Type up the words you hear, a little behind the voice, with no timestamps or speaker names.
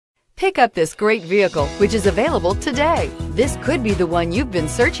Pick up this great vehicle, which is available today. This could be the one you've been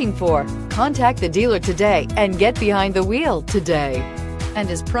searching for. Contact the dealer today and get behind the wheel today. And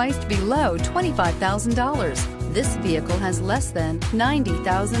is priced below $25,000. This vehicle has less than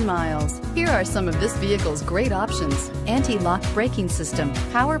 90,000 miles. Here are some of this vehicle's great options: anti-lock braking system,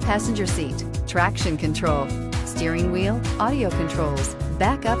 power passenger seat, traction control, steering wheel audio controls,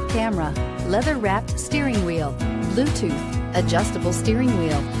 backup camera, leather-wrapped steering wheel, Bluetooth, adjustable steering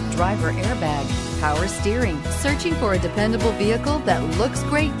wheel, driver airbag, power steering. Searching for a dependable vehicle that looks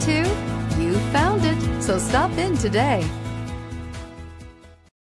great too? You found it, so stop in today.